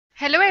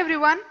Hello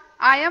everyone,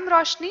 I am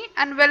Roshni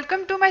and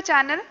welcome to my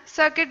channel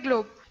Circuit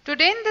Globe.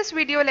 Today in this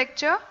video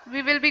lecture,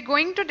 we will be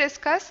going to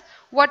discuss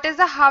what is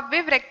a half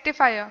wave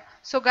rectifier.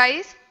 So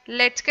guys,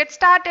 let's get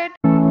started.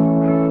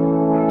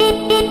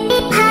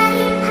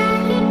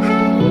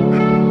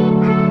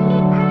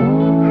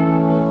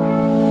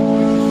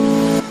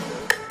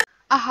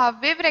 A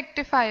half wave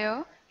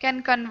rectifier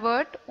can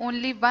convert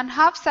only one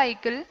half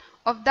cycle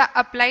of the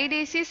applied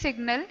AC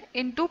signal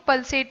into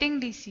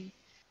pulsating DC.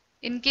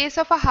 In case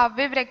of a half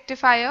wave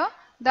rectifier,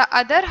 the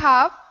other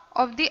half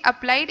of the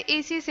applied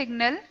AC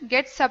signal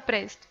gets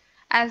suppressed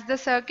as the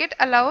circuit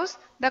allows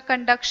the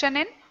conduction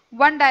in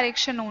one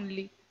direction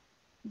only.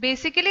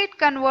 Basically, it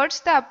converts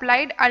the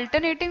applied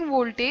alternating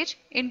voltage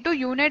into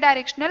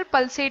unidirectional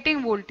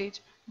pulsating voltage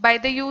by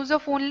the use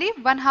of only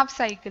one half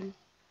cycle.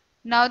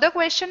 Now the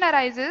question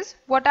arises,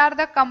 what are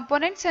the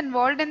components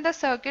involved in the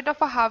circuit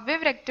of a half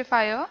wave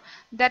rectifier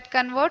that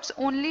converts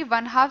only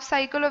one half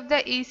cycle of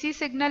the AC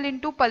signal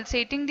into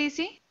pulsating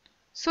DC?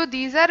 So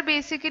these are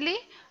basically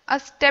a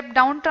step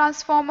down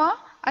transformer,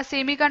 a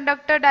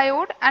semiconductor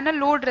diode and a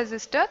load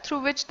resistor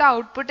through which the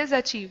output is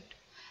achieved.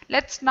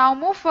 Let's now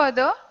move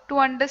further to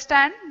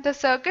understand the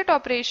circuit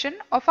operation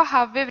of a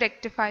half wave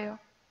rectifier.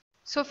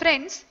 So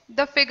friends,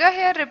 the figure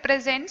here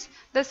represents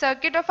the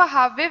circuit of a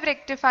half wave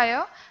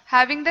rectifier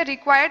having the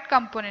required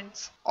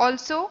components.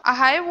 Also, a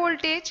high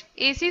voltage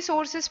AC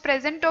source is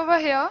present over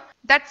here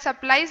that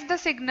supplies the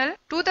signal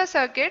to the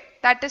circuit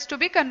that is to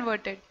be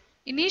converted.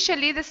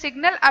 Initially, the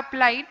signal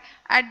applied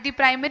at the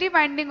primary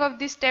winding of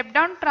the step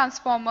down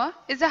transformer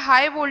is a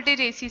high voltage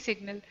AC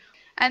signal.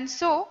 And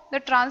so the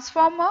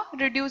transformer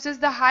reduces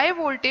the high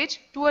voltage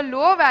to a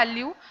lower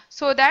value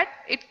so that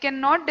it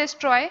cannot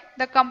destroy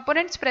the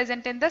components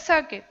present in the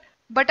circuit.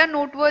 But a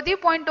noteworthy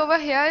point over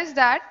here is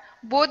that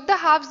both the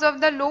halves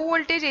of the low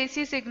voltage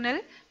AC signal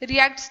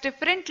reacts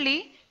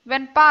differently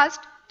when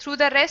passed through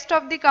the rest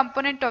of the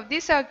component of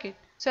the circuit.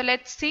 So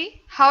let's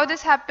see how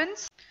this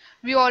happens.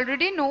 We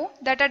already know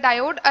that a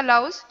diode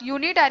allows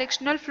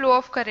unidirectional flow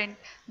of current,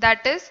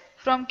 that is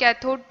from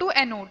cathode to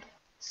anode.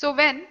 So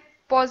when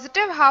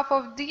positive half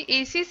of the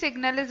AC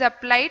signal is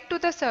applied to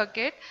the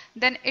circuit,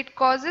 then it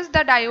causes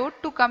the diode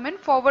to come in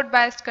forward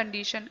biased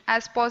condition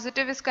as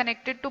positive is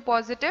connected to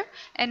positive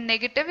and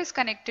negative is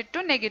connected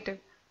to negative.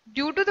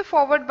 Due to the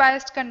forward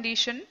biased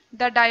condition,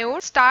 the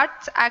diode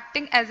starts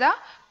acting as a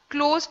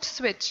closed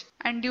switch,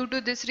 and due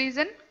to this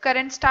reason,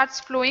 current starts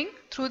flowing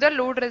through the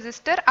load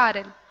resistor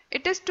RL.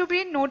 It is to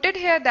be noted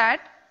here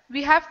that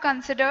we have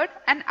considered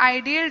an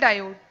ideal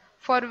diode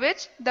for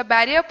which the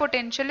barrier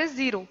potential is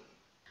 0.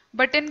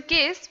 But in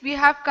case we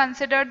have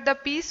considered the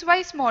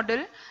piecewise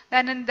model,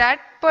 then in that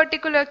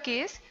particular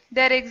case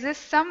there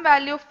exists some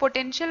value of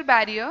potential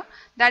barrier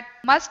that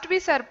must be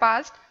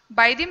surpassed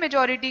by the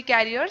majority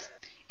carriers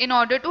in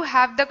order to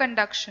have the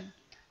conduction.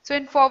 So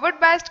in forward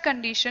biased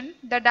condition,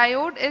 the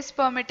diode is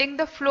permitting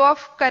the flow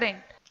of current,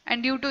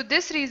 and due to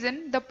this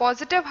reason the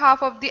positive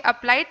half of the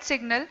applied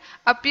signal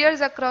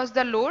appears across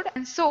the load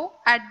and so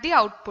at the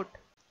output.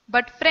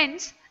 But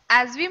friends,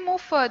 as we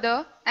move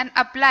further and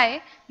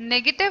apply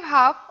negative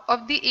half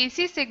of the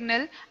AC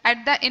signal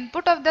at the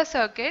input of the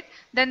circuit,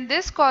 then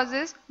this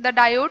causes the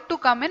diode to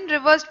come in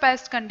reversed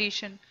biased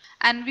condition.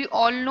 And we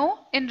all know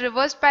in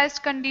reversed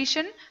biased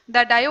condition,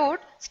 the diode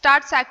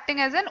starts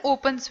acting as an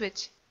open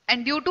switch.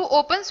 And due to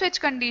open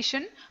switch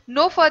condition,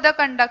 no further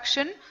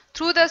conduction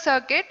through the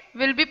circuit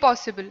will be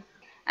possible.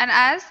 And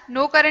as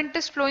no current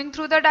is flowing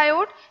through the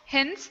diode,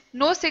 hence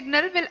no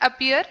signal will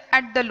appear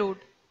at the load.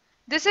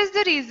 This is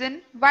the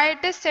reason why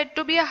it is said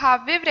to be a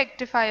half wave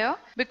rectifier,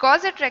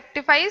 because it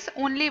rectifies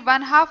only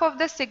one half of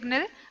the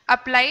signal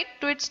applied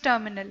to its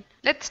terminal.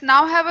 Let's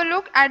now have a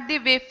look at the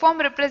waveform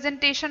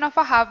representation of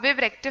a half wave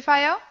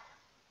rectifier.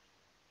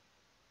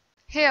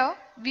 Here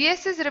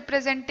Vs is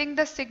representing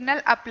the signal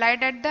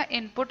applied at the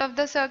input of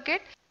the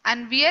circuit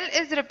and Vl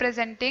is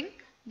representing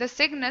the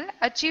signal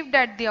achieved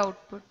at the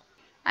output.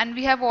 And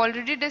we have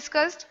already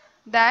discussed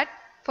that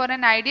for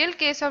an ideal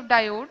case of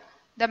diode,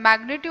 the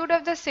magnitude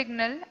of the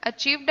signal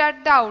achieved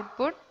at the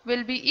output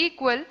will be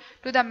equal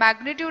to the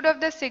magnitude of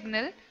the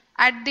signal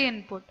at the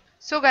input.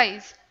 So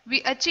guys,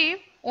 we achieve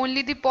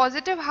only the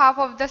positive half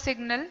of the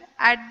signal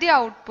at the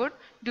output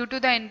due to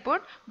the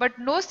input, but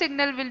no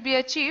signal will be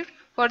achieved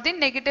for the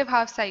negative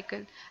half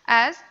cycle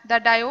as the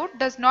diode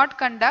does not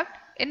conduct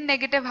in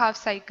negative half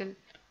cycle.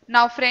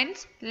 Now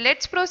friends,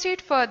 let's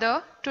proceed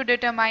further to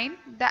determine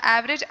the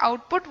average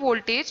output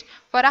voltage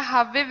for a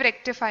half wave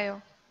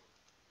rectifier.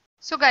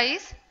 So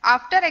guys,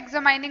 after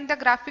examining the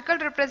graphical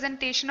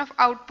representation of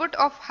output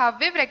of half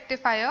wave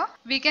rectifier,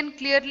 we can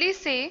clearly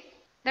say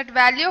that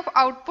value of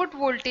output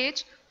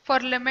voltage for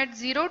limit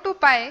 0 to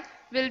pi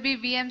will be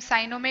Vm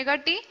sin omega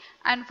t,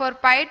 and for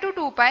pi to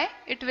 2 pi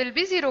it will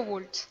be 0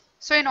 volts.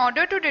 So in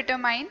order to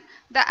determine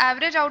the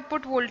average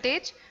output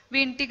voltage,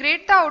 we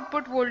integrate the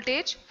output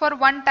voltage for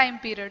one time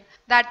period,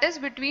 that is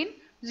between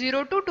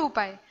 0 to 2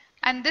 pi.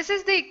 And this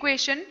is the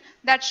equation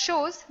that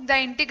shows the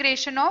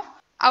integration of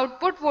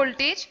output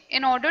voltage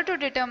in order to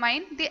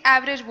determine the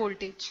average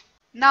voltage.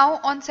 Now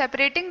on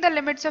separating the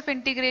limits of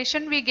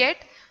integration, we get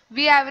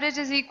V average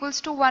is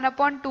equals to 1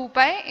 upon 2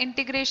 pi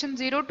integration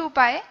 0 to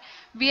pi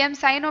Vm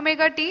sin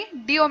omega t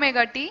d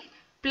omega t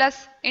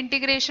plus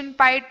integration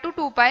pi to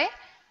 2 pi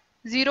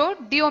 0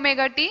 d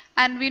omega t,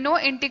 and we know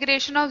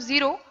integration of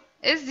 0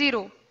 is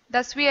 0.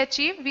 Thus we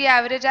achieve V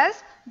average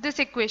as this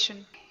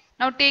equation.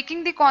 Now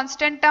taking the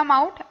constant term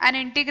out and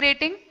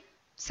integrating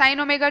sin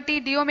omega t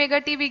d omega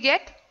t, we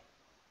get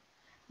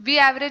V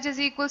average is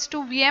equals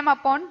to Vm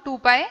upon 2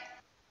 pi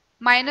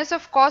minus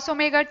of cos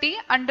omega t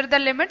under the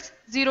limits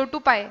 0 to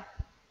pi.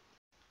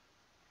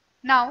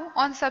 Now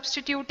on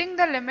substituting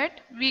the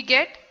limit, we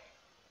get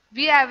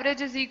V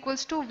average is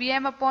equals to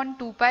Vm upon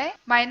 2 pi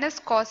minus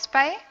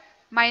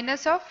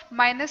of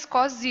minus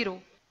cos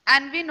 0,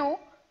 and we know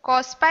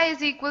cos pi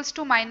is equals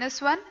to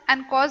minus 1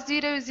 and cos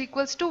 0 is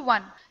equals to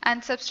 1,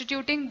 and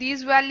substituting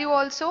these value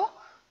also,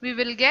 we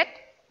will get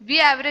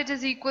V average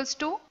is equals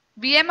to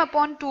Vm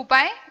upon 2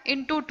 pi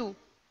into 2,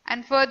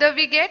 and further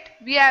we get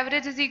V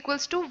average is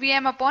equals to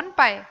Vm upon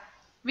pi.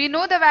 We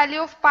know the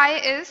value of pi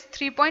is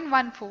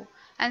 3.14,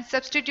 and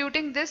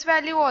substituting this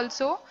value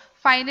also,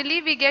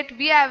 finally we get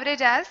V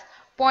average as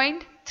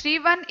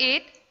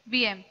 0.318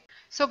 Vm.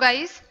 So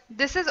guys,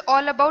 this is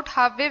all about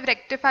half wave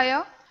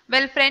rectifier.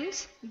 Well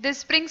friends,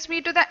 this brings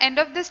me to the end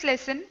of this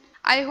lesson.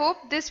 I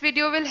hope this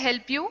video will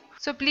help you.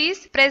 So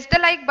please press the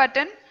like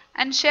button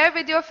and share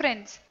with your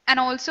friends, and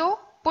also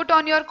put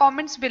on your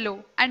comments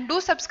below, and do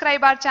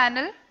subscribe our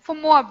channel for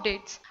more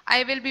updates.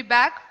 I will be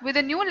back with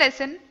a new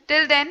lesson.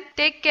 Till then,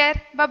 take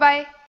care. Bye bye.